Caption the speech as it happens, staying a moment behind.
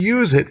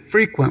use it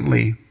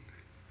frequently.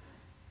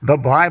 The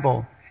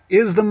Bible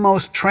is the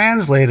most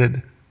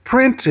translated,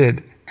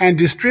 printed, and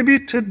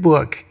distributed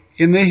book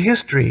in the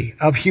history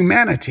of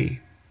humanity.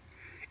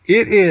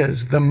 It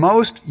is the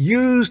most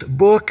used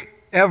book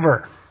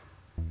ever.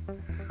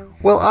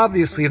 Well,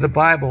 obviously the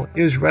Bible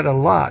is read a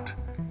lot,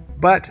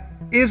 but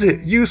is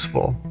it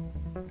useful?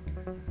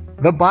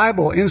 The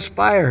Bible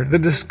inspired the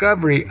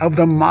discovery of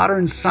the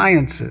modern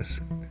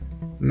sciences,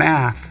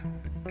 math,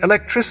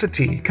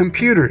 electricity,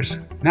 computers.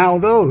 Now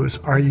those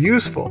are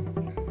useful.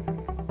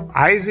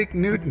 Isaac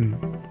Newton,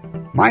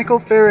 Michael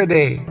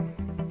Faraday,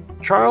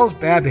 Charles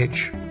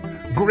Babbage,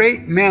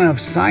 great men of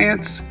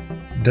science,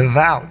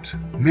 devout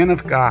men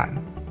of God.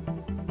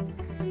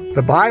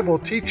 The Bible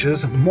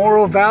teaches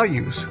moral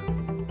values,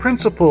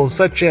 principles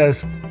such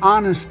as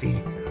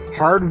honesty,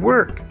 hard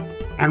work,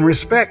 and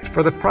respect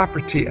for the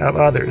property of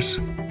others.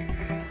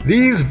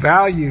 These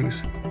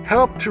values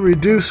help to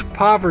reduce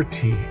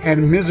poverty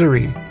and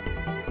misery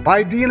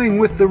by dealing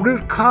with the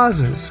root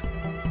causes: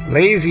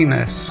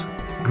 laziness,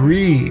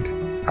 greed,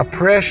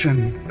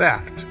 oppression,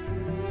 theft.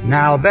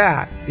 Now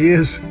that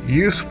is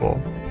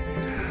useful.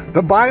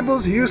 The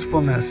Bible's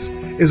usefulness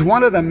is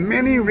one of the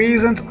many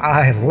reasons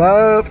I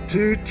love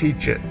to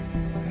teach it.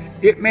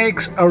 It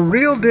makes a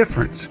real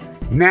difference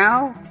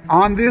now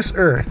on this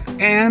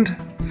earth and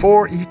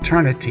for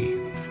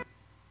eternity.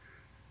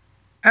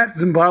 At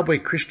Zimbabwe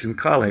Christian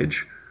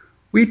College,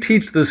 we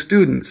teach the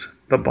students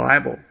the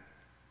Bible.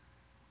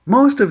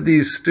 Most of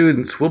these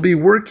students will be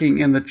working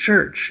in the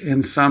church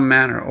in some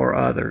manner or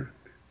other,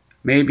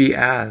 maybe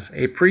as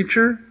a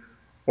preacher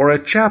or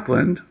a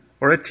chaplain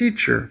or a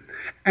teacher,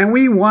 and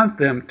we want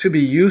them to be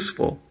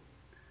useful.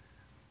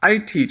 I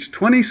teach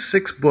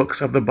 26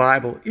 books of the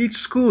Bible each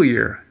school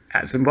year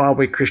at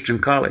Zimbabwe Christian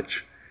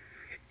College.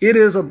 It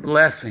is a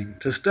blessing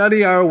to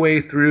study our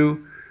way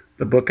through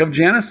the book of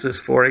Genesis,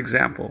 for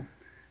example,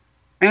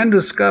 and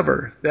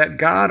discover that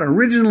God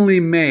originally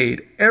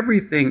made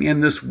everything in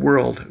this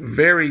world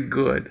very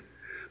good,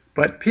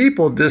 but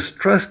people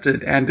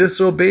distrusted and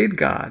disobeyed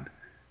God.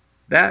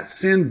 That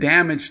sin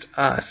damaged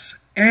us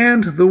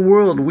and the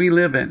world we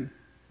live in.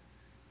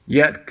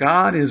 Yet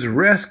God is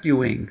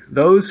rescuing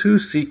those who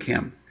seek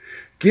Him,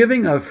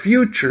 giving a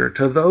future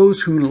to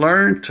those who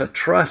learn to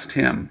trust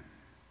Him.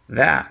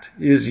 That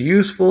is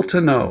useful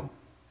to know.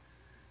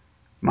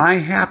 My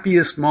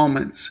happiest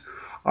moments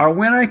are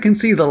when I can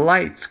see the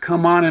lights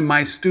come on in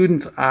my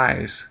students'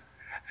 eyes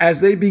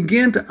as they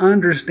begin to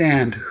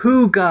understand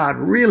who God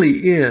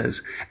really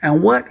is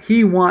and what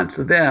He wants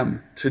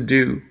them to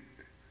do.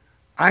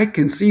 I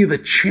can see the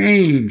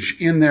change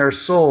in their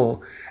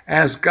soul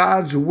as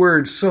God's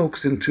word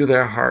soaks into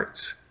their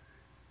hearts.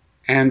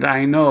 And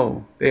I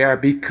know they are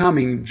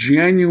becoming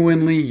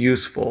genuinely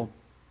useful.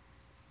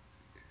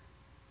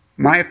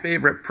 My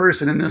favorite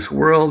person in this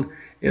world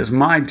is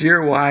my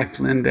dear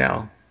wife,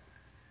 Lindell.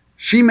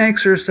 She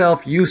makes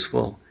herself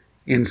useful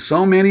in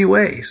so many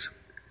ways.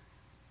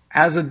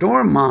 As a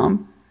dorm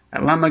mom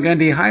at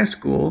Lamagundi High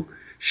School,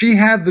 she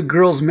had the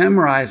girls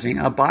memorizing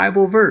a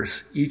Bible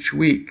verse each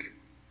week.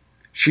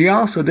 She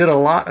also did a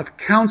lot of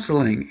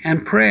counseling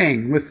and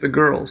praying with the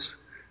girls.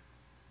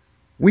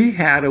 We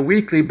had a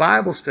weekly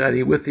Bible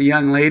study with the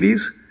young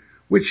ladies,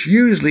 which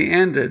usually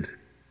ended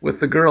with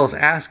the girls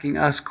asking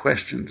us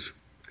questions.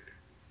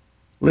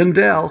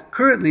 Lindell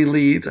currently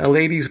leads a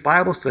ladies'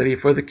 Bible study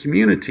for the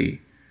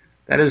community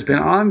that has been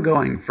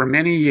ongoing for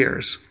many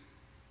years.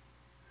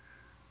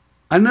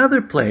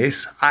 Another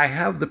place I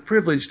have the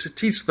privilege to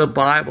teach the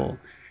Bible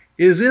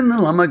is in the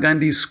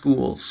Lamagundi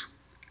schools.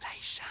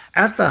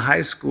 At the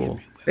high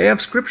school, they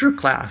have scripture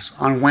class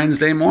on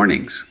Wednesday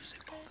mornings.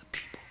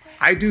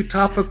 I do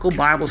topical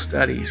Bible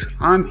studies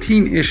on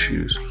teen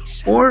issues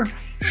or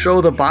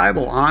show the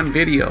Bible on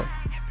video.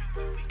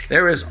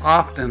 There is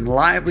often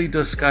lively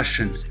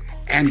discussion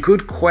and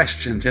good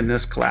questions in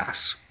this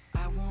class.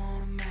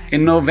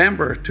 In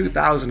November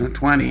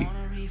 2020,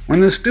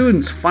 when the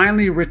students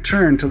finally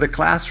returned to the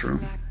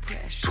classroom,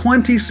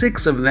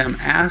 26 of them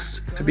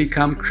asked to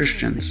become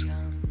Christians.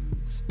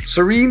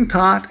 Serene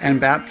taught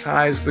and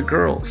baptized the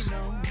girls,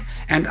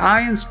 and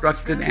I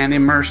instructed and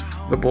immersed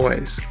the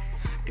boys.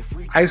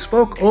 I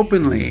spoke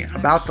openly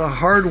about the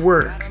hard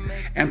work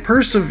and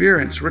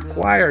perseverance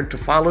required to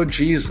follow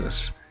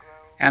Jesus,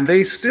 and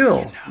they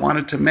still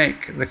wanted to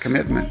make the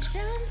commitment.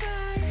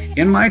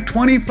 In my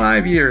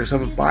 25 years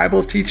of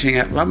Bible teaching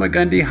at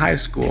Lamagundi High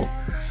School,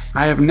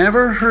 I have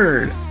never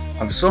heard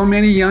of so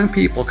many young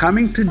people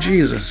coming to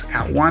Jesus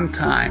at one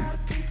time.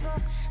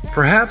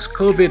 Perhaps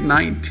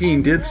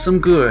COVID-19 did some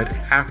good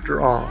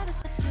after all.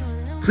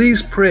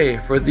 Please pray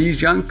for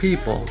these young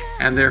people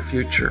and their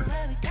future.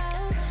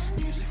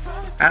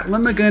 At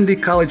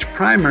Lamagundi College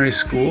Primary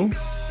School,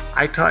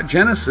 I taught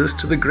Genesis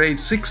to the grade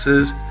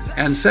 6s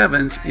and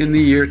 7s in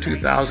the year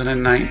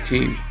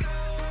 2019.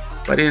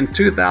 But in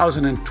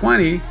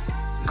 2020,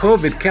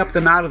 COVID kept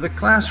them out of the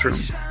classroom.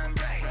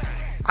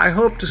 I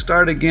hope to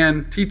start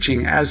again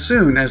teaching as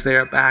soon as they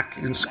are back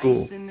in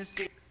school.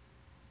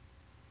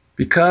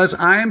 Because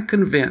I am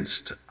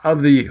convinced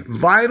of the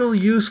vital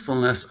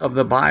usefulness of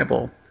the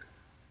Bible,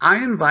 I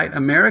invite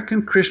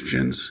American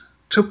Christians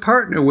to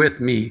partner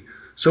with me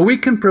so we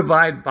can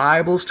provide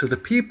Bibles to the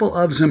people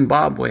of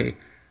Zimbabwe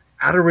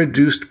at a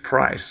reduced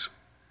price.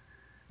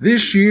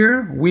 This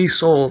year, we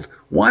sold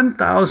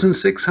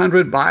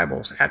 1,600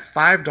 Bibles at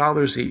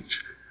 $5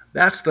 each.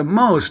 That's the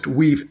most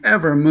we've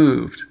ever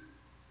moved.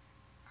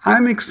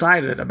 I'm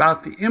excited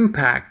about the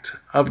impact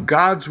of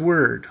God's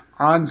Word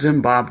on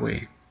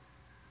Zimbabwe.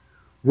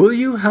 Will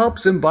you help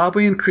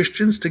Zimbabwean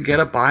Christians to get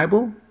a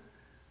Bible?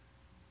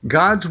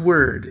 God's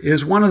Word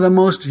is one of the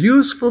most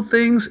useful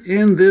things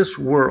in this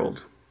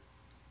world.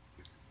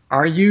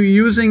 Are you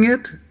using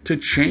it to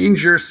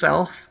change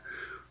yourself,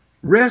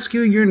 rescue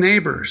your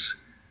neighbors,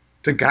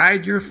 to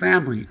guide your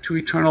family to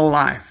eternal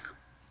life?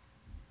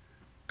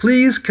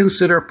 Please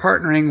consider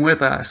partnering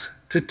with us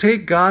to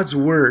take God's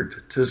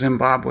Word to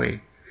Zimbabwe.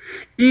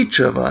 Each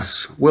of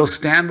us will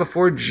stand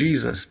before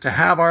Jesus to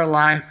have our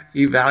life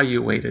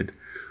evaluated.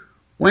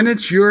 When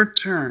it's your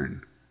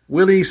turn,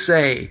 will He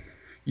say,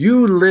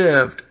 "You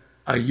lived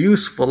a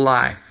useful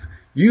life.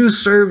 You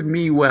served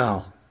me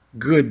well.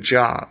 Good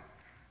job."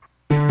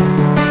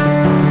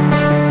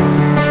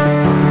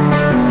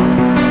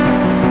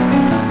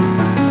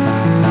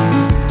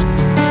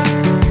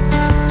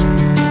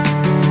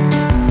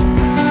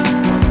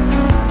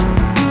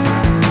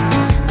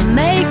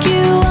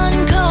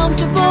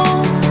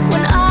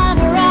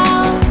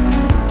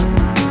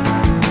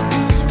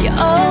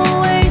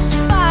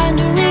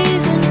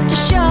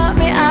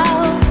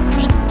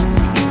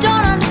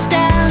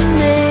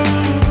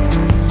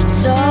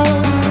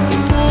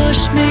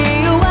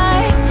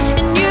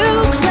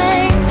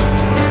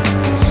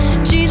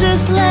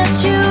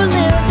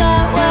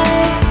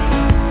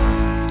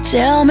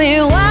 Tell me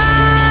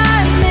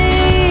why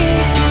me?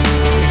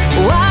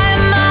 Why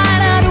am I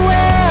not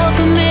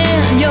welcome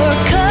in your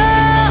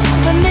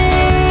company?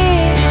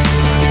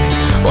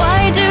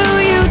 Why do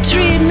you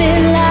treat me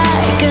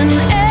like an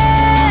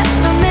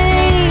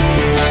enemy?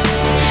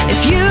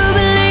 If you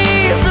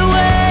believe the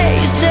way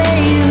you say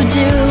you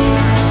do,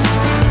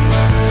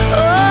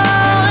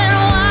 oh, then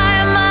why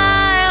am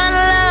I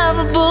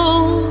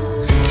unlovable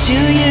to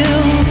you?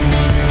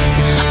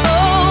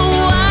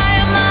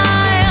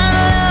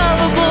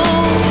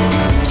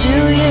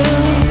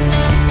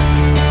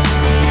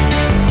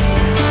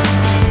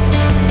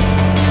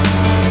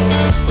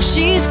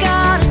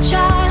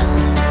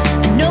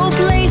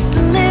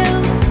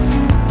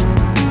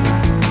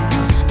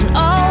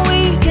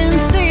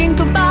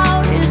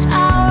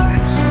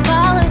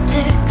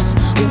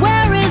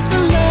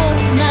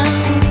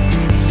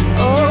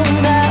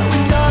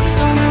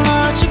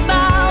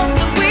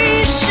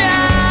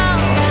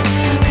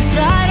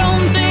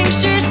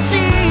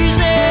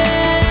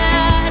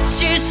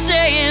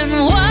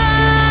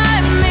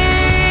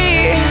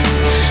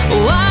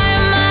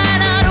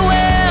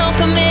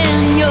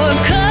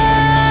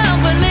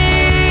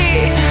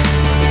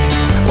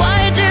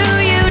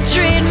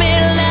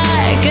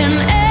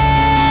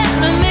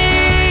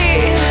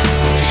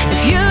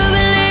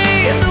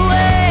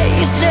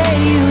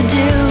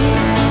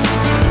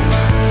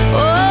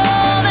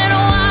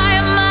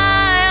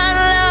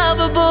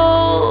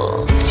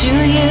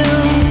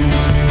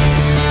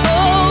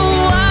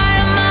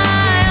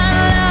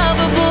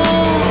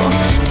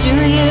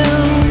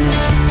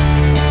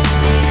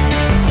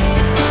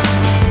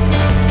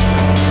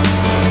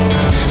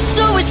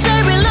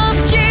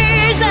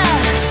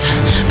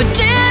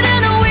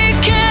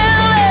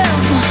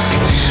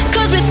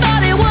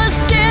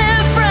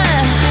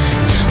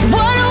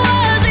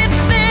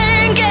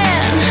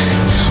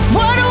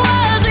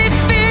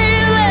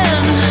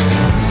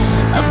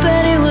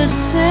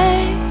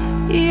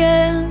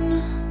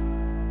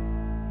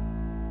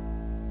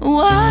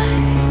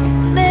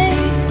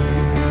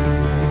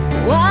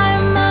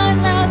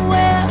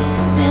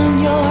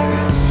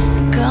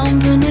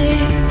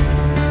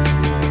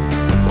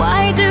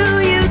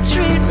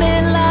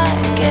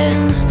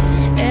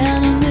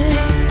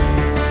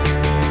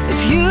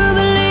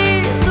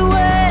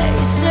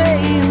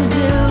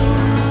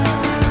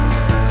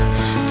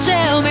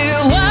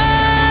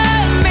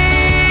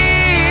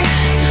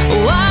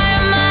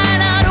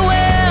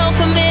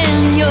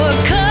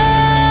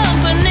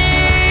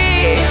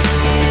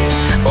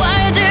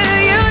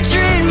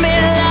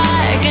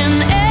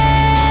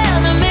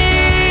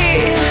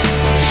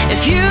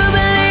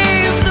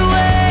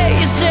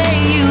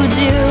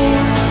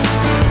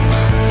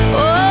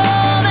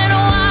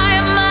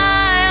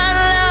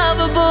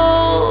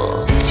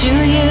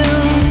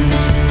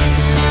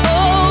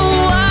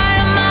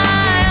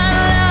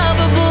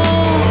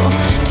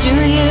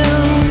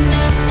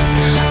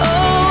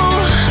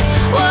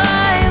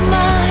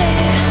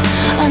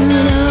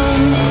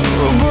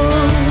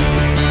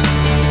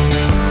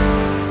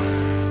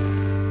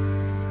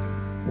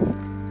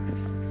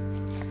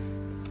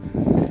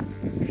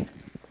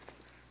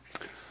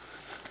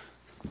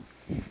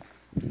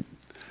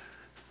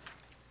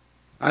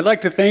 I'd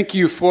like to thank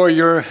you for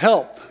your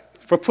help,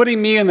 for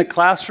putting me in the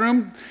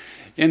classroom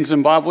in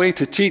Zimbabwe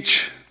to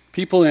teach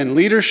people in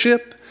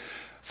leadership,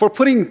 for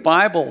putting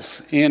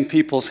Bibles in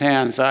people's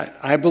hands.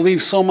 I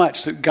believe so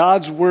much that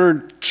God's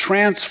Word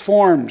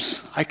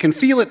transforms. I can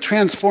feel it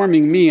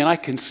transforming me, and I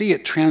can see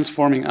it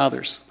transforming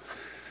others.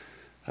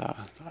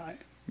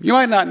 You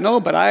might not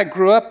know, but I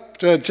grew up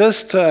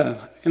just in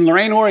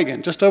Lorain,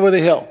 Oregon, just over the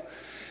hill.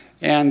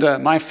 And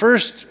my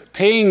first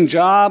paying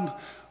job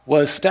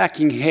was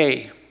stacking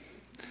hay.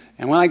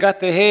 And when I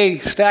got the hay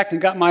stacked and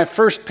got my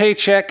first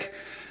paycheck,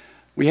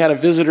 we had a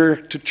visitor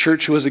to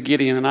church who was a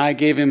Gideon, and I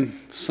gave him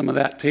some of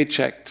that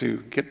paycheck to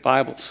get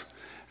Bibles.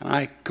 And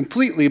I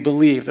completely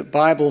believe that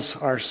Bibles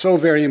are so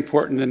very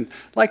important, and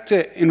I'd like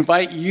to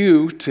invite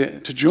you to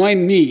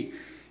join me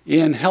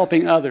in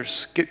helping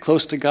others get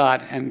close to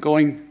God and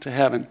going to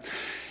heaven.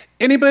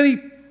 Anybody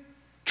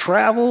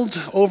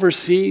traveled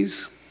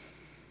overseas?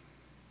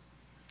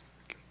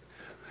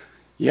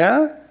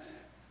 Yeah?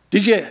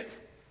 Did you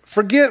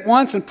forget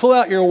once and pull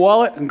out your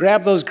wallet and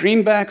grab those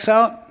greenbacks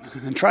out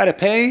and try to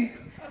pay?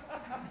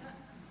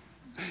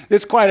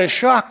 It's quite a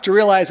shock to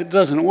realize it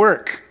doesn't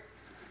work.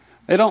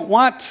 They don't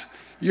want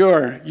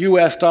your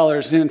US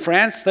dollars in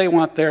France. They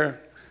want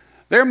their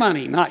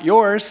money, not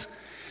yours.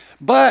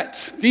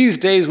 But these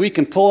days we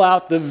can pull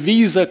out the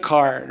Visa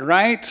card,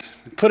 right?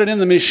 Put it in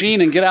the machine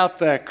and get out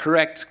the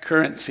correct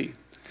currency.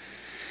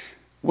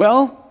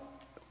 Well,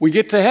 we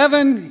get to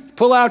heaven,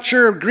 pull out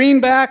your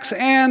greenbacks,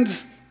 and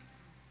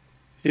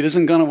it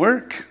isn't going to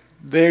work.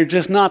 They're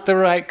just not the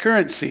right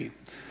currency.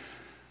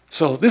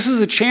 So this is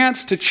a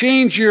chance to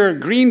change your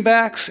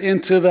greenbacks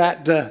into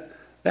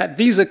that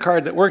Visa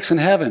card that works in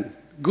heaven.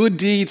 Good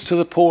deeds to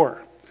the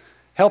poor,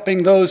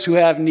 helping those who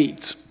have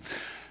needs.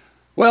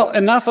 Well,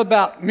 enough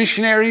about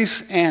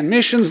missionaries and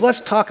missions.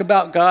 Let's talk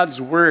about God's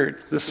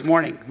Word this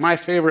morning, my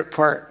favorite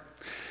part.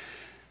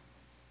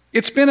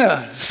 It's been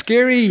a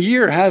scary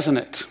year, hasn't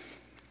it?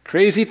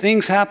 Crazy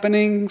things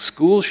happening,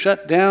 schools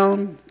shut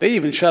down. They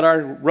even shut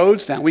our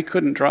roads down. We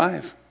couldn't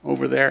drive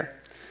over there.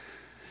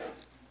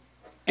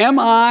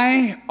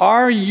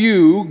 Are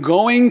you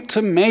going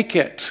to make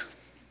it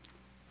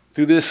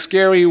through this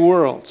scary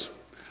world?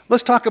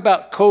 Let's talk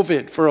about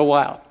COVID for a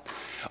while.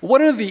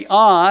 What are the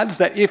odds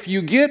that if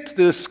you get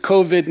this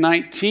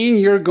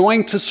COVID-19, you're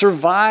going to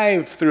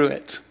survive through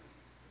it?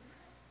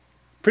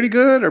 Pretty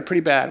good or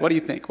pretty bad? What do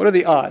you think? What are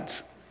the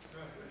odds?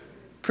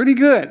 Pretty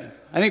good.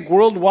 I think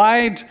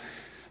worldwide,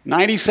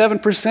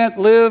 97%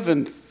 live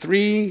and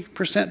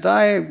 3%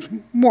 die,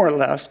 more or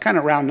less, kind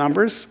of round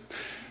numbers.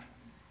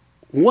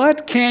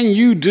 What can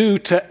you do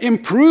to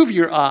improve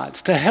your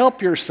odds, to help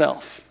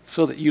yourself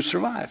so that you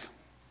survive?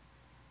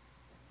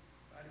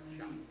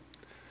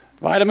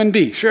 Vitamin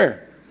B,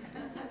 sure.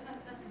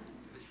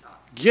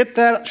 Get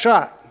that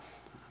shot.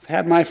 I've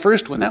had my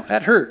first one.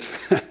 That hurt.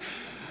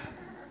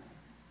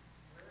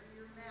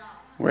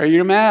 Wear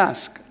your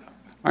mask.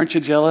 Aren't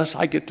you jealous?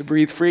 I get to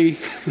breathe free.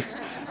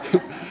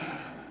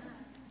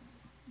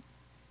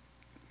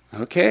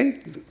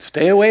 Okay,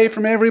 stay away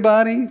from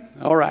everybody.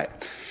 All right.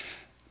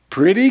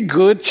 Pretty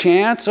good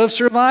chance of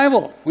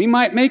survival. We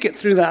might make it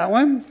through that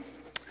one.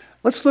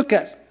 Let's look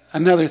at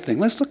another thing.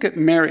 Let's look at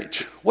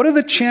marriage. What are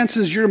the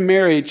chances your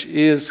marriage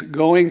is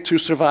going to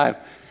survive?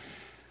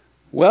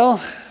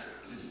 Well,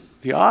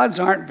 the odds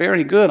aren't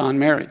very good on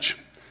marriage.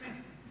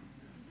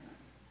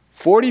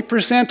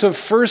 40% of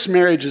first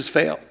marriages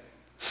fail.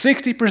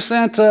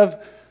 60%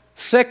 of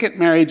second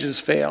marriages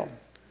fail.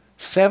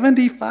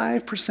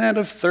 75%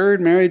 of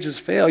third marriages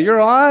fail. Your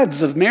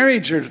odds of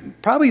marriage are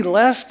probably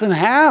less than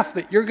half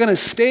that you're going to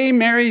stay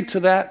married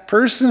to that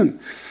person.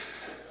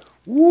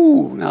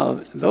 Ooh, now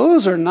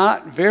those are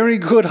not very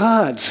good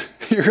odds.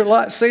 You're a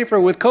lot safer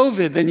with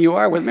COVID than you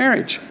are with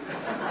marriage.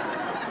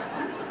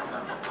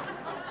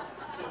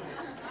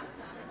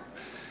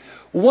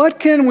 What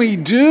can we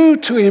do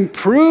to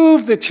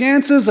improve the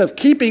chances of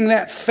keeping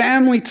that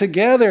family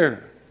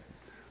together?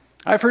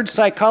 I've heard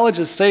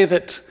psychologists say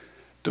that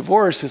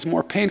divorce is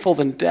more painful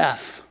than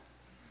death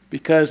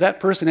because that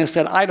person has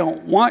said, I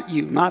don't want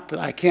you. Not that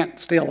I can't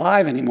stay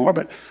alive anymore,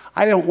 but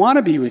I don't want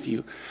to be with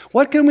you.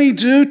 What can we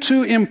do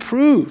to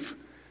improve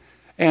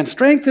and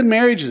strengthen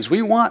marriages?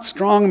 We want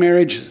strong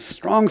marriages,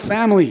 strong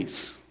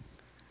families.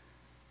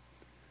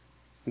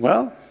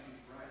 Well,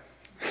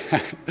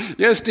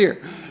 yes,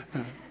 dear.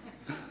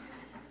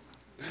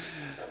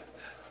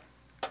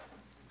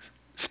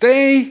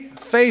 Stay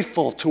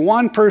faithful to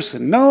one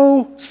person.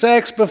 No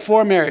sex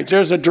before marriage.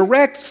 There's a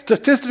direct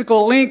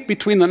statistical link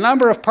between the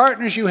number of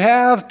partners you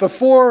have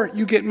before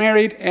you get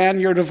married and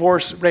your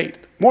divorce rate.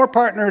 More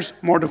partners,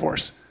 more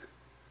divorce.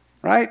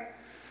 Right?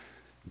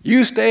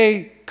 You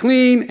stay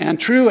clean and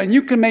true, and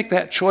you can make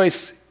that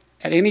choice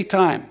at any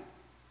time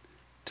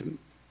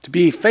to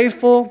be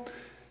faithful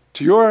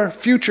to your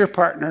future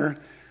partner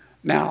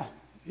now.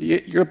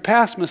 Your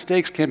past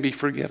mistakes can be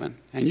forgiven,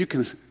 and you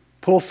can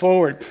pull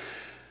forward.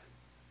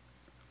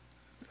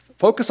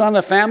 Focus on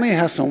the Family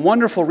has some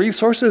wonderful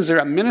resources. They're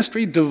a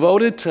ministry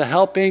devoted to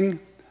helping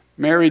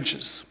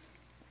marriages.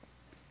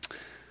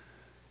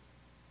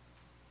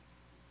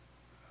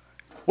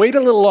 Wait a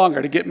little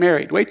longer to get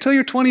married. Wait till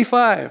you're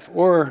 25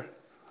 or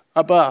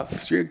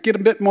above. So you get a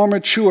bit more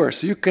mature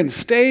so you can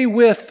stay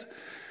with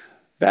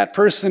that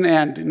person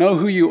and know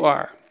who you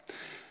are.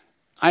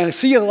 I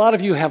see a lot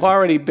of you have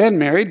already been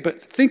married,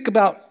 but think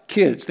about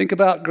kids, think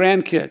about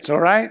grandkids, all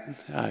right?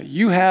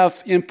 You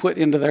have input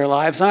into their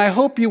lives, and I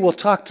hope you will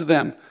talk to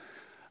them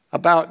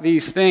about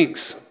these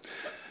things.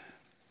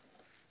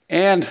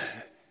 And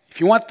if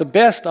you want the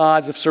best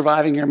odds of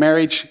surviving your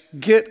marriage,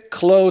 get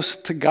close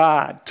to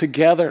God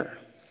together.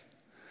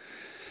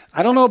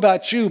 I don't know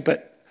about you,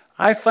 but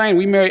I find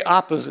we marry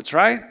opposites,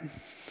 right?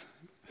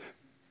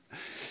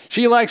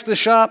 She likes to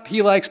shop,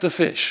 he likes to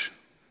fish.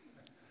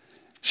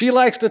 She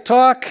likes to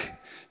talk,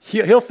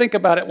 he'll think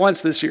about it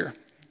once this year.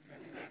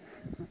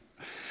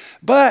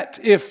 But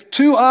if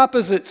two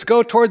opposites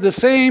go toward the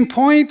same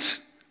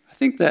point, I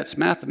think that's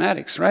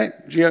mathematics, right?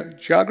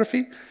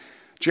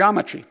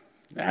 Geometry.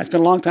 It's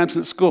been a long time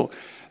since school.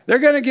 They're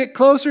going to get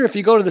closer if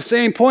you go to the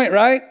same point,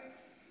 right?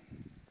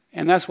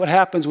 And that's what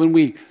happens when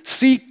we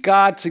seek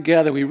God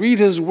together. We read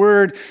his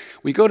word,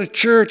 we go to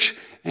church,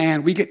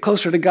 and we get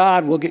closer to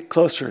God. We'll get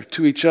closer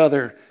to each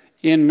other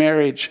in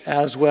marriage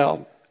as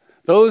well.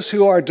 Those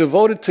who are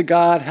devoted to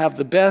God have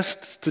the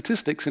best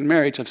statistics in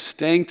marriage of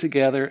staying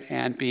together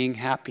and being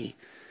happy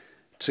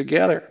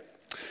together.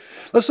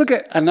 Let's look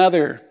at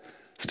another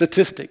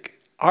statistic.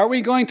 Are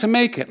we going to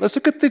make it? Let's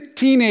look at the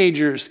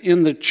teenagers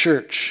in the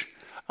church.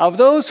 Of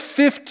those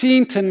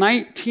 15 to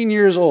 19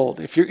 years old,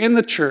 if you're in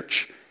the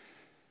church,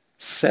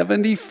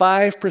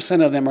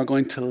 75% of them are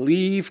going to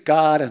leave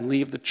God and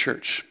leave the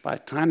church by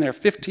the time they're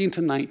 15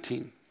 to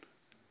 19.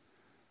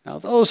 Now,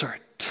 those are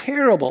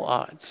terrible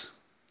odds.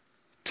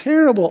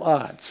 Terrible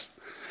odds.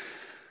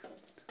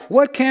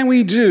 What can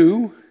we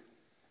do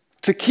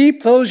to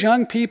keep those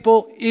young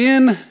people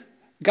in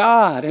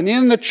God and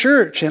in the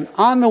church and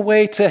on the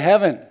way to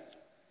heaven?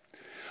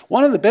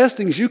 One of the best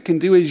things you can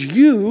do is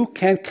you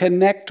can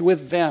connect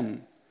with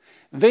them.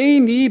 They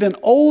need an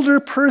older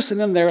person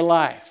in their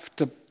life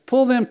to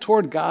pull them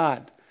toward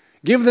God,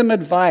 give them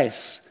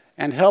advice,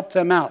 and help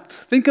them out.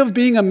 Think of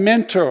being a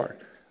mentor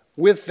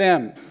with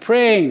them,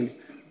 praying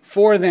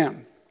for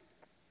them.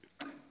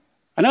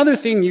 Another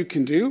thing you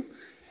can do,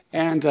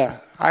 and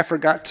I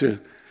forgot to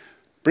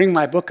bring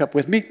my book up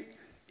with me,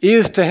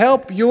 is to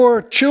help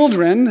your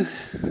children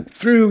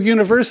through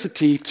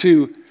university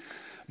to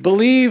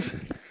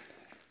believe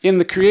in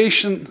the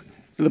creation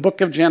in the book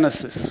of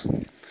Genesis.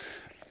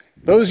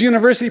 Those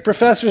university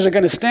professors are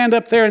going to stand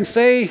up there and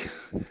say,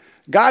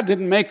 God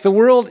didn't make the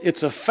world.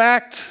 It's a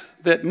fact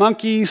that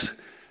monkeys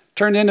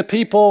turned into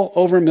people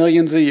over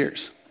millions of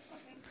years.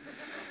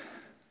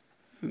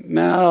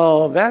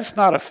 No, that's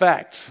not a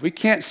fact. We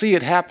can't see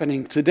it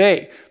happening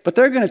today, but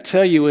they're going to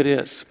tell you it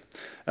is.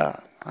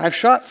 I've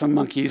shot some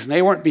monkeys, and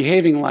they weren't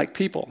behaving like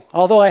people,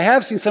 although I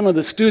have seen some of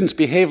the students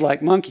behave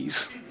like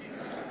monkeys.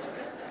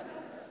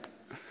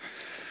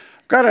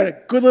 I've got a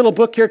good little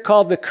book here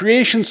called The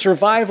Creation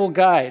Survival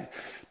Guide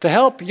to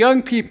help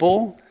young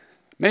people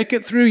make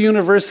it through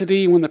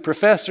university when the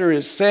professor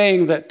is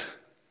saying that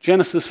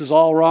Genesis is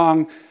all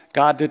wrong,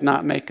 God did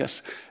not make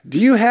us. Do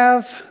you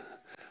have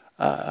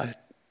a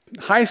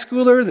high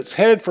schooler that's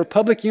headed for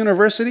public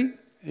university?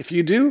 If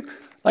you do,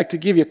 I'd like to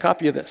give you a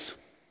copy of this.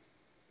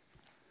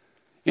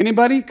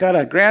 Anybody got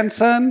a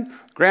grandson,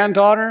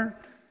 granddaughter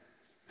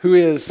who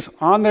is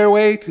on their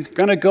way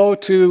going to go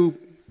to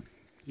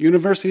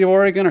University of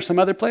Oregon or some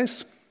other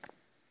place?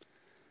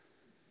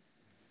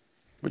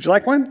 Would you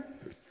like one?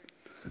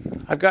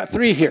 I've got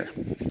 3 here.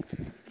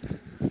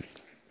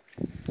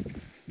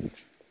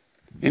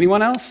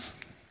 Anyone else?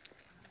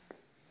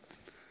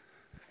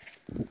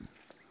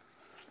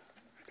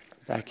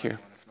 Back here.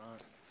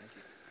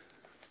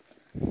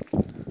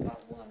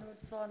 Got one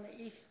that's on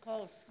the East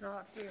Coast,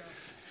 not here.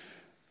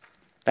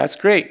 That's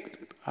great.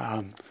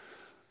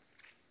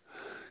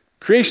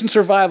 Creation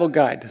Survival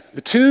Guide.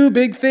 The 2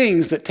 big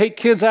things that take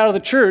kids out of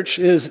the church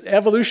is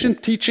evolution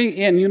teaching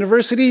in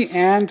university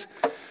and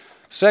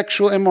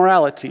sexual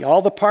immorality.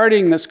 All the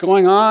partying that's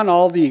going on,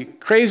 all the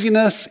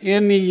craziness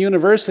in the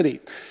university.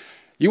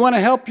 You want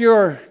to help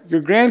your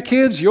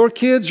grandkids, your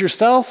kids,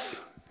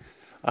 yourself?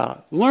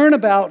 Learn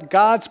about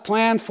God's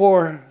plan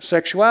for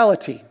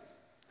sexuality.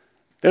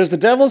 There's the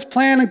devil's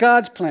plan and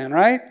God's plan,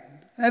 right?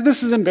 And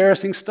this is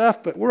embarrassing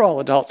stuff, but we're all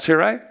adults here,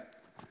 right?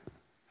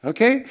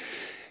 Okay?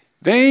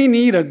 They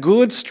need a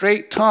good,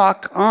 straight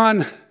talk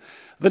on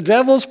the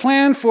devil's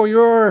plan for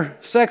your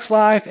sex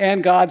life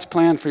and God's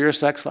plan for your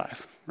sex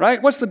life,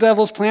 right? What's the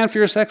devil's plan for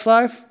your sex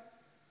life?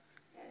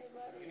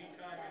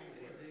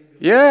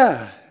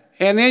 Yeah.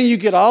 And then you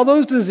get all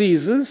those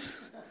diseases,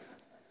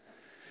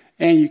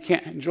 and you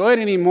can't enjoy it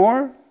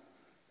anymore.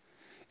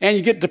 And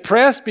you get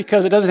depressed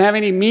because it doesn't have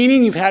any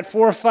meaning. You've had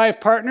 4 or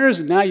 5 partners,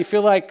 and now you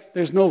feel like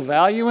there's no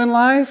value in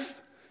life.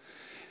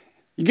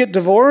 You get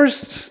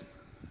divorced.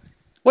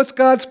 What's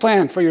God's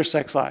plan for your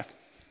sex life?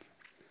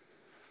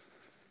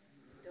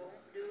 Don't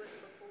do it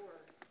before.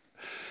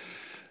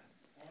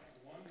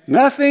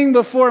 Nothing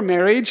before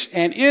marriage,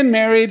 and in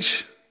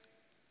marriage,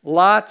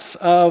 lots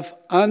of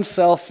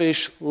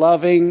unselfish,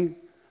 loving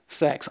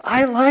sex.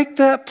 I like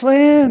that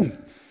plan.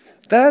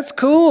 That's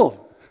cool.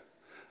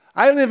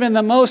 I live in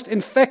the most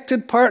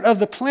infected part of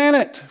the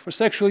planet for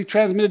sexually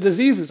transmitted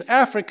diseases,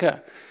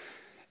 Africa.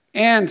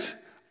 And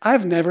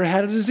I've never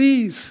had a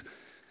disease.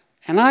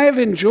 And I have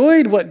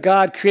enjoyed what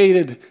God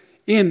created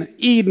in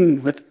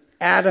Eden with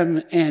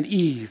Adam and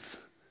Eve.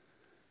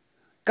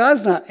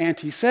 God's not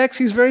anti-sex,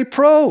 he's very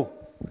pro,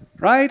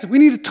 right? We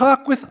need to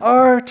talk with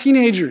our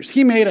teenagers.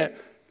 He made a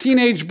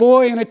teenage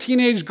boy and a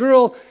teenage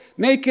girl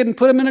naked and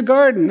put them in a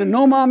garden and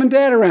no mom and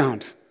dad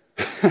around.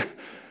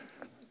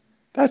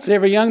 That's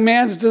every young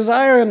man's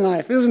desire in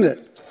life, isn't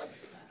it?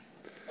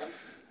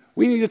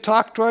 We need to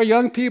talk to our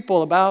young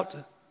people about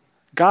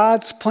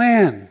God's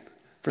plan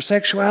for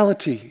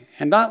sexuality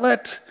and not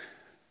let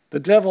the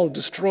devil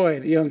destroy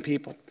the young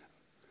people.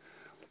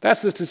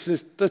 That's the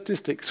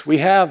statistics. We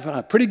have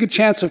a pretty good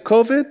chance of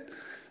COVID.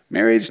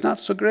 Marriage, not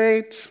so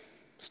great.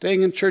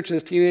 Staying in church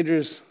as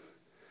teenagers,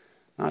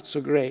 not so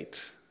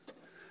great.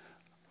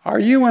 Are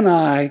you and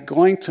I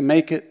going to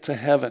make it to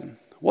heaven?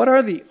 What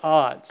are the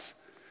odds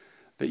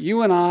that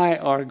you and I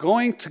are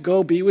going to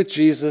go be with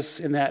Jesus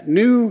in that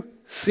new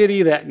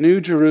city, that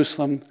new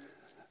Jerusalem,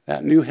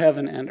 that new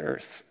heaven and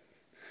earth?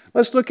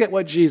 Let's look at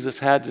what Jesus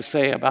had to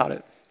say about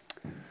it.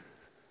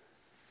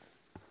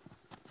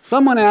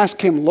 Someone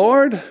asked him,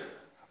 Lord,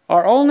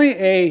 are only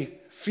a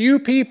few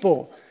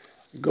people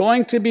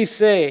going to be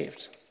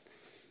saved?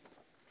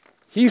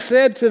 He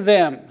said to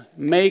them,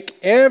 make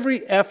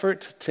every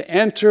effort to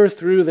enter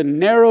through the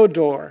narrow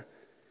door,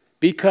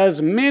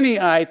 because many,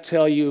 I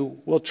tell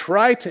you, will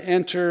try to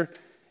enter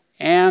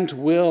and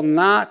will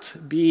not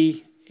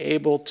be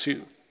able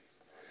to.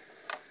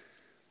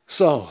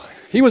 So,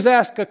 he was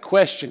asked a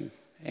question,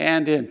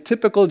 and in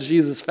typical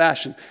Jesus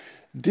fashion,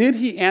 did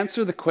he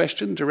answer the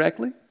question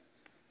directly?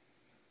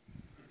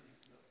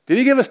 Did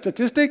he give a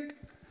statistic?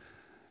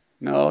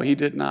 No, he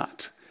did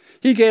not.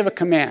 He gave a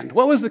command.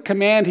 What was the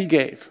command he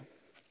gave?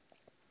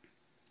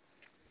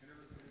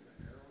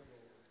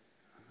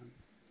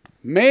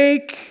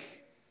 Make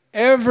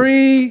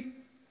every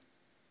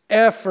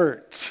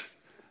effort.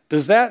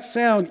 Does that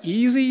sound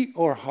easy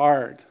or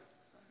hard?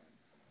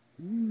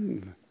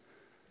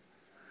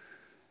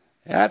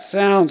 That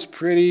sounds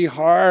pretty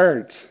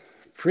hard.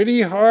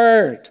 Pretty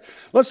hard.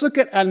 Let's look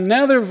at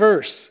another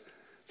verse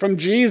from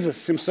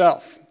Jesus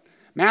himself.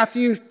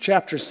 Matthew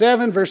chapter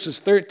 7, verses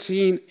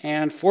 13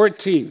 and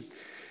 14.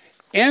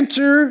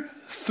 Enter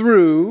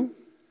through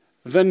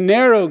the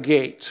narrow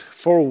gate,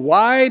 for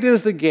wide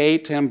is the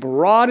gate and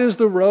broad is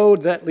the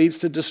road that leads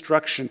to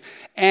destruction,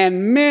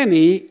 and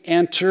many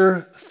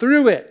enter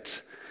through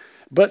it.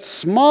 But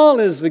small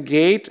is the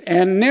gate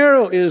and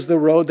narrow is the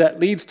road that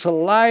leads to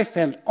life,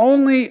 and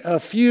only a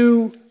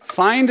few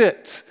find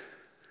it.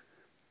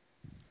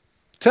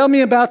 Tell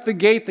me about the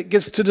gate that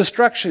gets to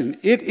destruction.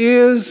 It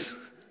is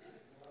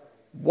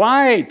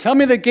wide. Tell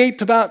me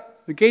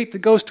about the gate that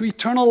goes to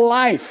eternal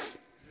life.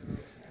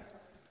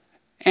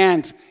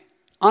 And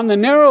on the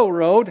narrow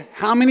road,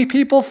 how many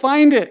people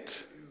find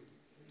it?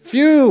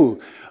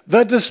 Few.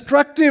 The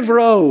destructive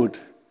road,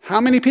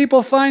 how many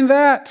people find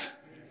that?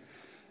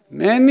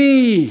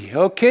 Many.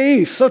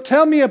 Okay, so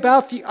tell me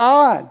about the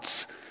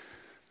odds.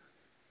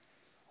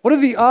 What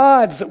are the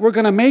odds that we're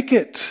going to make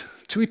it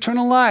to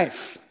eternal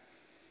life?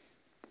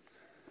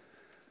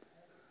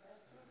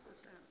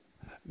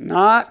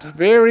 Not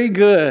very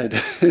good.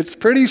 It's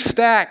pretty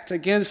stacked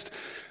against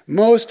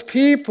most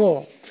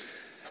people.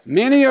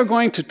 Many are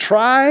going to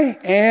try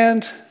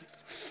and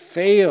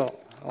fail.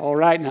 All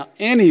right, now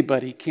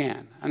anybody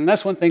can. And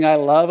that's one thing I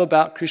love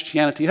about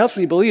Christianity. It helps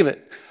me believe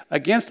it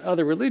against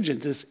other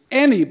religions is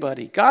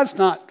anybody. God's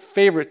not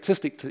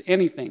favoritistic to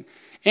anything.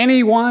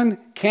 Anyone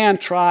can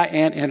try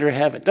and enter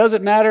heaven.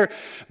 Doesn't matter,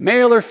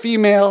 male or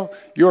female,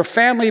 your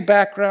family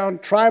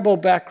background, tribal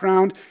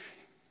background.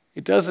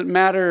 It doesn't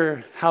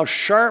matter how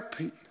sharp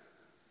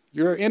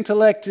your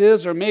intellect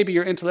is, or maybe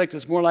your intellect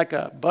is more like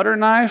a butter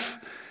knife.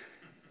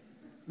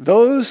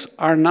 Those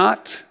are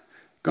not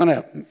going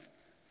to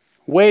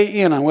weigh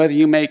in on whether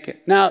you make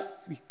it. Now,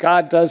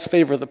 God does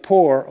favor the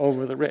poor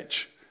over the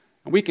rich.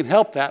 And we can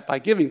help that by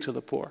giving to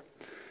the poor.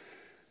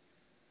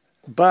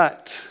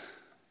 But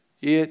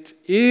it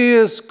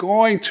is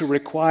going to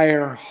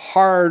require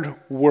hard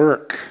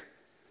work,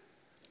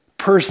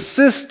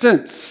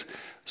 persistence,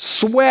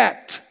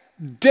 sweat,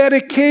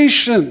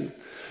 dedication.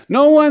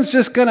 No one's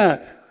just going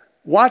to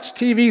watch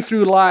TV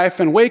through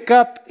life and wake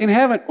up in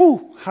heaven.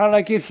 Ooh, how did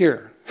I get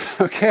here?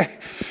 Okay?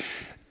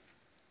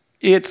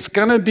 It's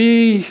going to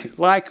be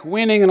like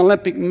winning an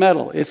Olympic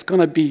medal. It's going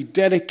to be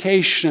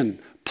dedication,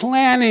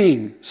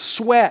 planning,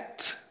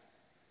 sweat,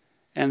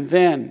 and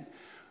then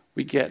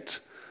we get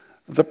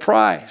the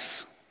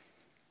prize.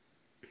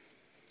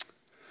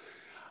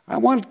 I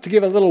want to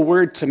give a little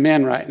word to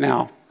men right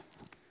now.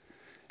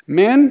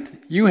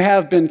 Men, you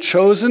have been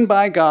chosen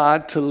by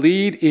God to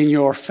lead in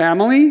your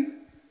family,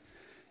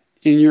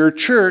 in your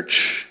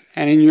church,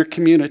 and in your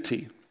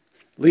community.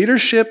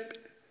 Leadership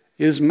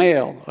is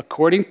male,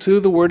 according to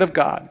the Word of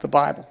God, the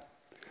Bible.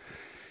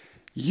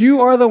 You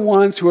are the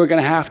ones who are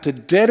going to have to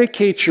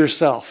dedicate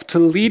yourself to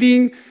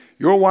leading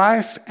your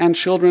wife and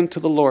children to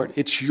the Lord.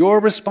 It's your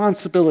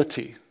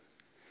responsibility.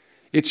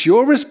 It's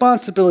your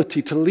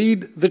responsibility to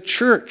lead the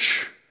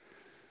church.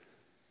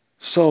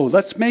 So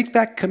let's make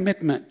that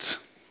commitment.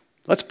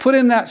 Let's put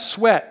in that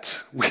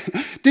sweat.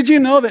 Did you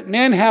know that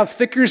men have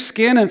thicker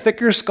skin and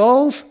thicker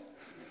skulls?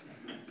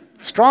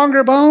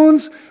 Stronger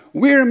bones?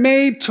 We're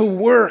made to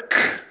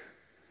work.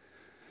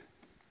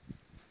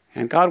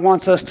 And God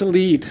wants us to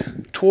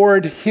lead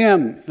toward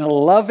Him in a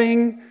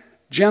loving,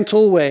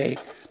 gentle way,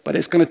 but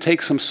it's going to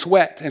take some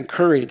sweat and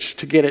courage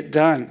to get it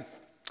done.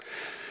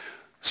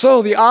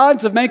 So the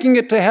odds of making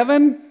it to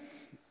heaven,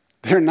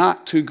 they're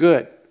not too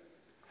good.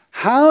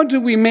 How do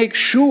we make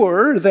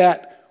sure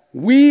that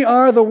we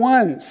are the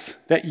ones,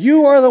 that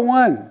you are the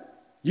one,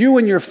 you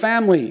and your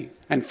family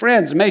and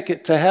friends make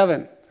it to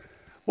heaven?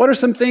 What are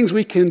some things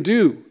we can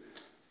do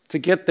to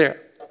get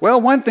there? Well,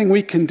 one thing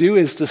we can do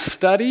is to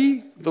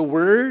study the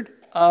Word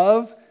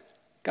of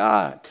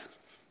God.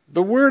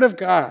 The Word of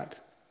God.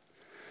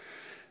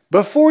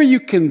 Before you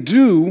can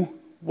do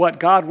what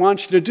God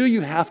wants you to do,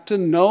 you have to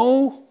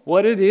know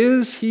what it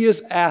is He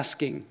is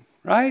asking,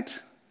 right?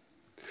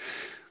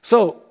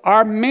 So,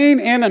 our main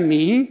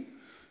enemy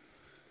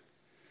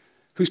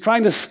who's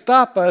trying to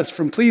stop us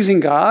from pleasing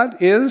God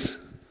is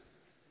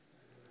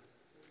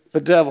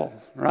the devil,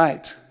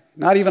 right?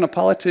 Not even a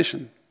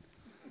politician.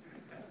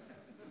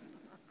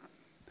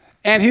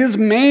 And his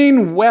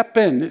main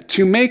weapon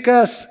to make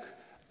us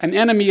an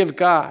enemy of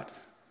God,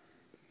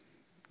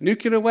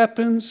 nuclear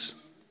weapons,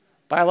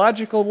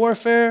 biological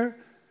warfare,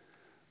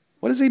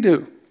 what does he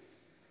do?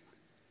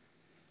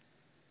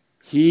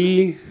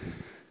 He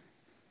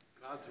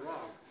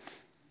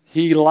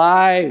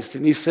lies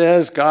and he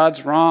says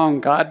God's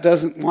wrong. God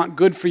doesn't want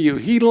good for you.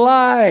 He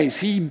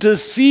lies. He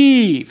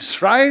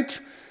deceives, right?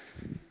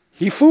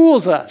 He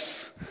fools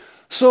us.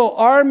 So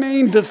our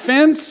main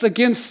defense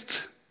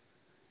against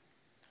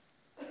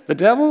the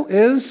devil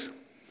is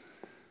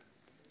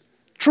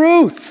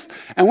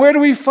truth. And where do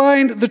we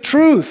find the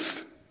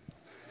truth?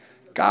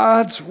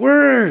 God's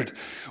Word.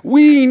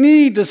 We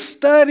need to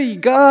study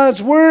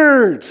God's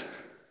Word.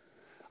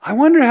 I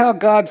wonder how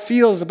God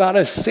feels about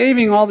us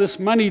saving all this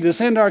money to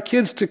send our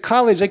kids to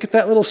college. They get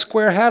that little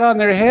square hat on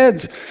their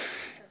heads.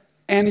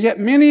 And yet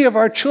many of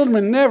our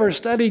children never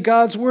study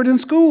God's Word in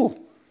school.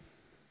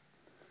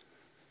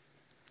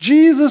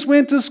 Jesus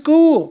went to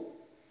school.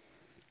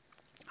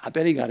 I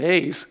bet he got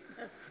A's.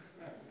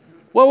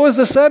 What was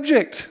the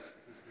subject?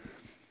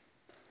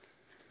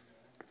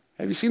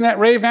 Have you seen that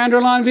Ray Vander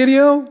Laan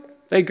video?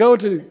 They go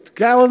to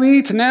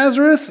Galilee, to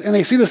Nazareth, and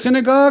they see the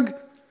synagogue.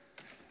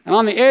 And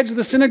on the edge of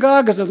the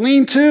synagogue is a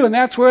lean-to, and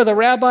that's where the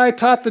rabbi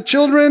taught the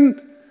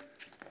children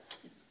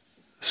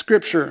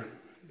Scripture.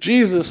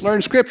 Jesus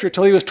learned Scripture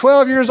till he was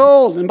 12 years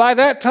old, and by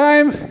that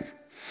time,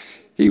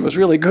 he was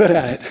really good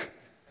at it.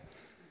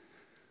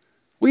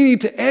 We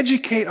need to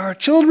educate our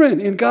children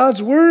in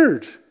God's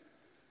Word.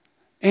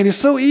 And it's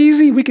so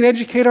easy. We can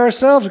educate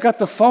ourselves. We've got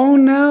the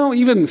phone now.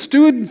 Even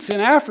students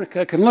in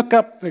Africa can look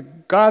up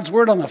God's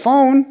Word on the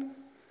phone.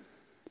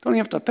 Don't even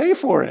have to pay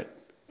for it.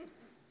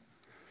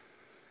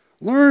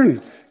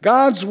 Learn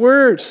God's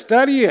Word.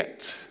 Study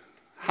it.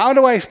 How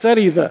do I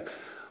study the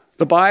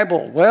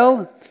Bible?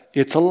 Well,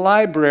 it's a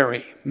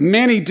library.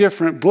 Many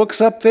different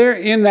books up there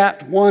in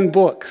that one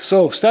book.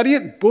 So study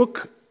it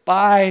book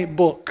by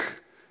book.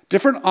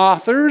 Different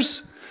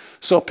authors.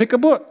 So pick a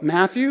book,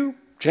 Matthew,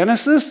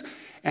 Genesis,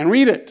 and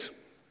read it.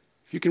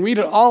 If you can read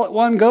it all at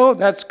one go,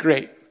 that's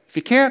great. If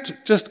you can't,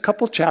 just a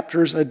couple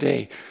chapters a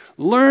day.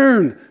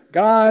 Learn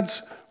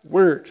God's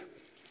Word.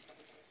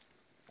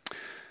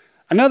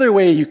 Another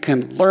way you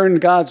can learn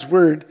God's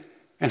Word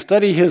and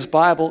study His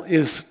Bible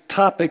is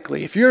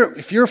topically.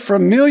 If you're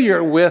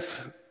familiar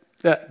with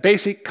the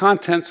basic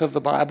contents of the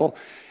Bible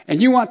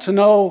and you want to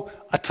know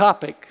a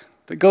topic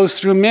that goes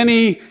through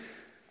many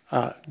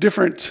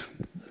different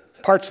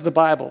parts of the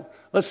Bible,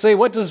 let's say,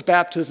 what does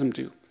baptism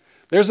do?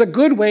 There's a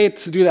good way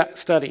to do that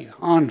study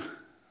on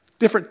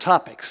different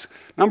topics.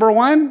 Number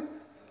one,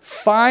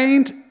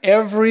 find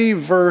every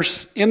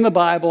verse in the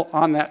Bible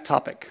on that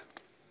topic.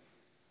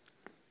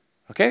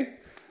 Okay?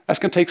 That's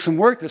going to take some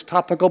work. There's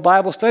topical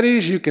Bible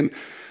studies. You can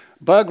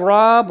bug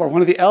Rob or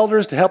one of the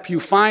elders to help you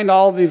find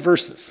all the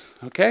verses.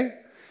 Okay?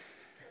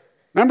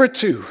 Number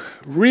two,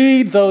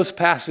 read those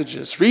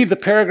passages. Read the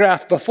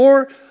paragraph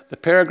before, the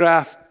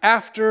paragraph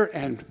after,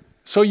 and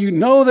so you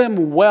know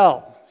them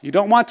well. You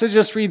don't want to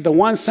just read the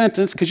one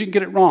sentence because you can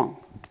get it wrong.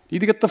 You need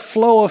to get the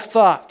flow of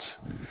thought.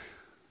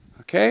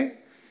 Okay?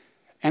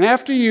 And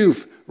after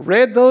you've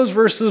read those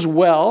verses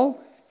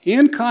well,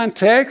 in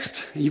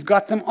context, you've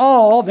got them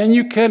all, then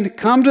you can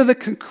come to the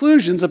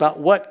conclusions about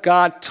what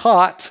God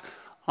taught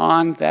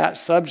on that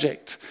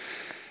subject.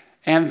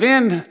 And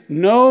then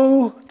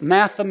no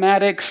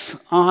mathematics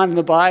on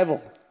the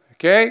Bible.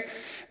 Okay?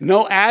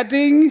 No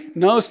adding,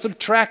 no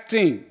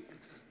subtracting.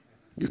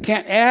 You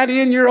can't add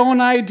in your own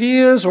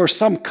ideas or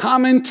some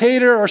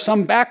commentator or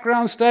some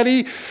background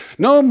study.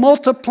 No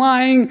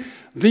multiplying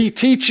the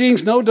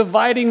teachings, no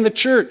dividing the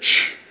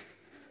church.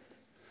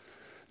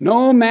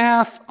 No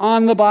math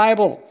on the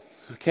Bible.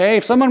 Okay,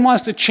 if someone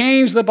wants to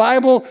change the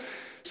Bible,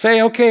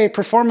 say, okay,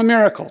 perform a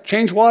miracle.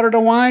 Change water to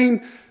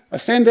wine.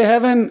 ascend to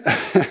heaven,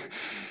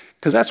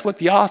 because that's what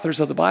the authors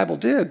of the Bible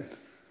did,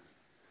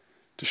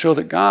 to show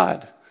that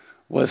God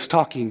was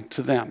talking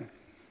to them.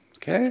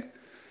 Okay?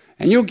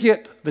 And you'll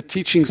get the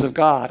teachings of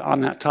God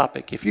on that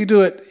topic if you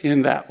do it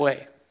in that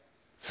way.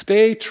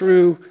 Stay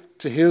true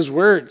to his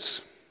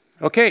words.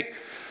 Okay,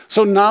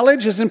 so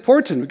knowledge is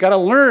important. We've got to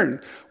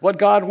learn what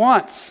God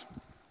wants.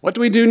 What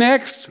do we do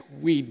next?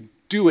 We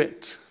do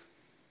it.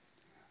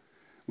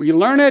 We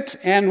learn it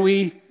and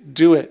we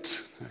do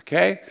it.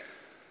 Okay?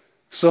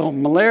 So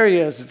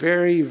malaria is a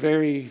very,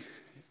 very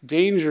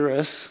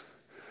dangerous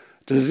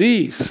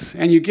disease,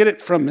 and you get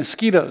it from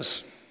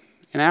mosquitoes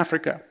in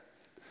Africa.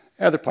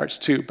 Other parts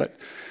too, but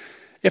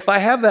if I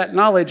have that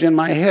knowledge in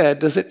my head,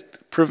 does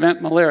it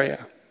prevent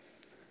malaria?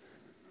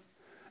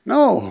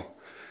 No.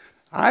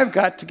 I've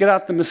got to get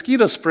out the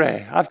mosquito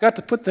spray. I've got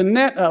to put the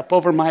net up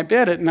over my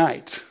bed at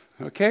night,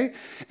 okay?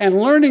 And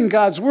learning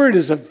God's word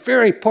is a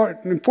very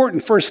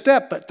important first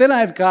step, but then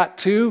I've got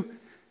to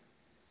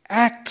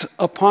act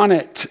upon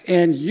it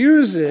and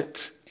use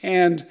it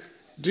and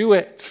do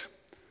it.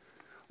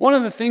 One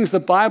of the things the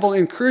Bible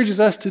encourages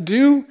us to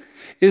do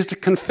is to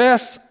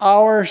confess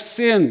our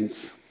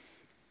sins.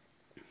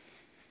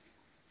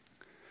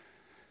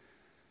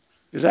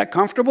 Is that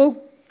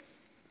comfortable?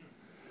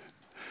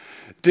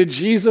 Did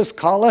Jesus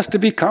call us to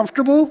be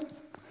comfortable?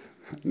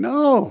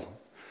 No.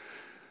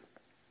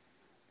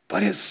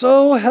 But it's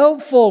so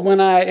helpful when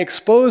I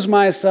expose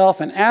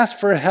myself and ask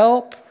for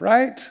help,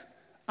 right?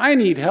 I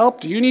need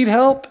help. Do you need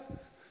help?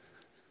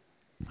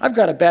 I've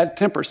got a bad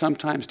temper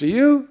sometimes. Do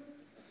you?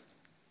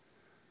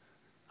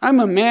 I'm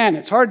a man.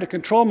 It's hard to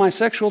control my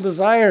sexual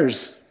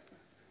desires.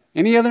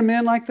 Any other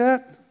men like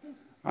that?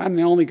 I'm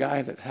the only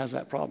guy that has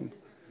that problem.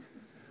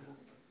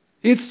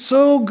 It's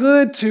so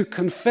good to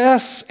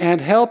confess and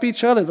help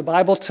each other. The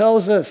Bible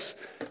tells us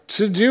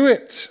to do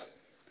it.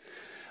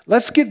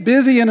 Let's get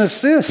busy and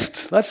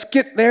assist. Let's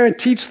get there and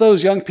teach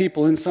those young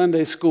people in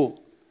Sunday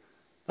school.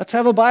 Let's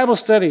have a Bible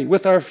study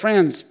with our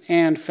friends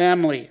and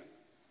family.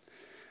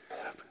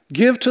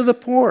 Give to the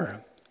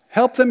poor.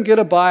 Help them get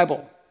a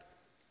Bible.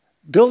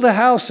 Build a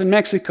house in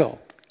Mexico.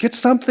 Get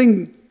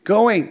something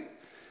going.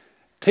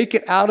 Take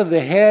it out of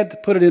the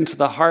head, put it into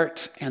the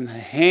heart and the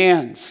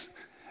hands,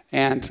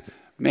 and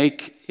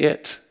make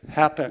it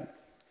happen.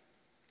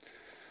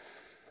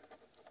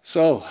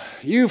 So,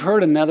 you've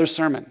heard another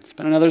sermon. It's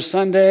been another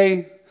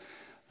Sunday.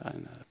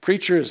 The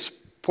preacher has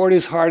poured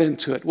his heart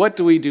into it. What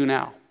do we do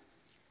now?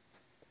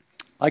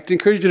 I'd like to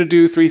encourage you to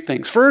do 3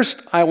 things.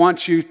 First, I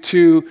want you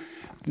to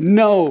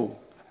know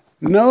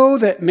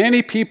that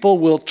many people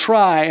will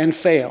try and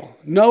fail.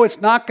 No,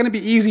 it's not going to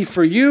be easy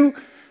for you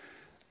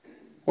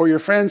or your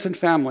friends and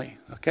family,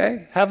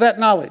 okay? Have that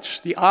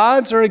knowledge. The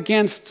odds are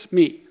against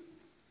me.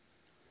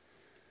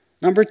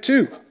 Number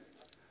 2,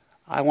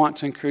 I want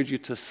to encourage you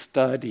to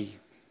study.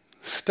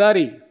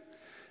 Study.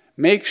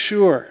 Make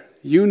sure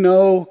you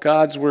know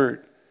God's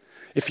word.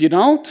 If you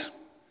don't,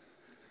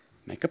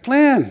 make a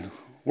plan.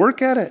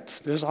 Work at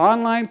it. There's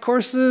online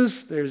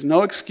courses. There's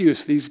no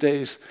excuse these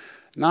days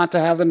not to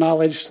have the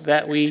knowledge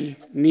that we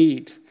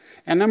need.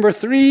 And number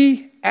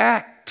 3,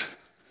 act.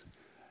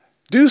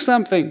 Do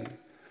something.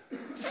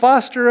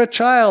 Foster a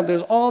child.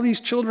 There's all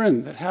these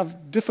children that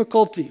have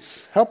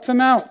difficulties. Help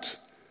them out.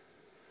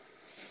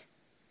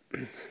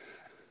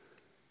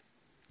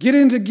 Get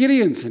into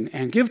Gideon's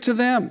and give to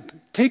them.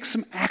 Take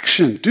some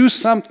action. Do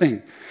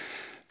something.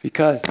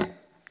 Because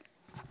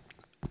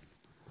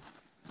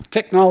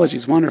technology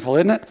is wonderful,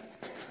 isn't it?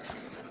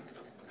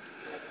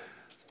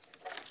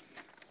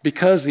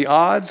 Because the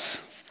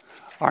odds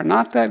are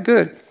not that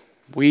good,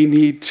 we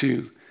need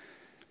to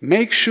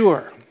make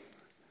sure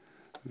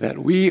that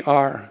we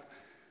are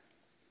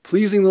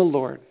pleasing the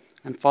Lord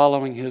and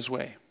following his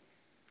way.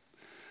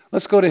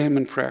 Let's go to him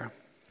in prayer.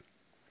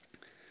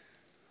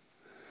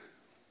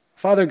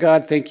 Father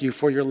God, thank you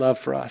for your love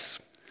for us.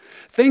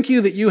 Thank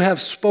you that you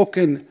have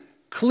spoken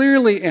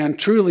clearly and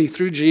truly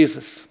through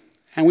Jesus.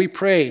 And we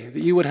pray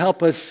that you would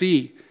help us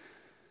see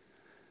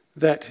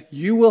that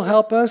you will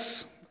help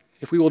us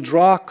if we will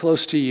draw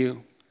close to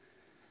you.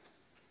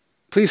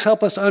 Please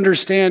help us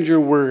understand your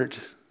word.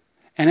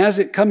 And as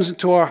it comes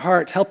into our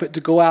heart, help it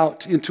to go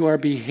out into our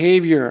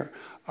behavior,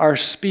 our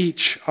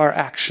speech, our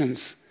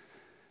actions.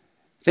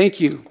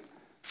 Thank you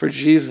for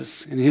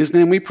Jesus. In his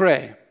name we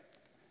pray.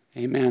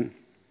 Amen.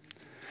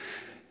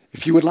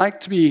 If you would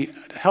like to be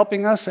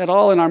helping us at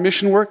all in our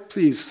mission work,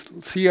 please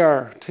see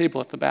our table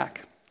at the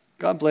back.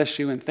 God bless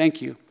you and thank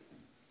you.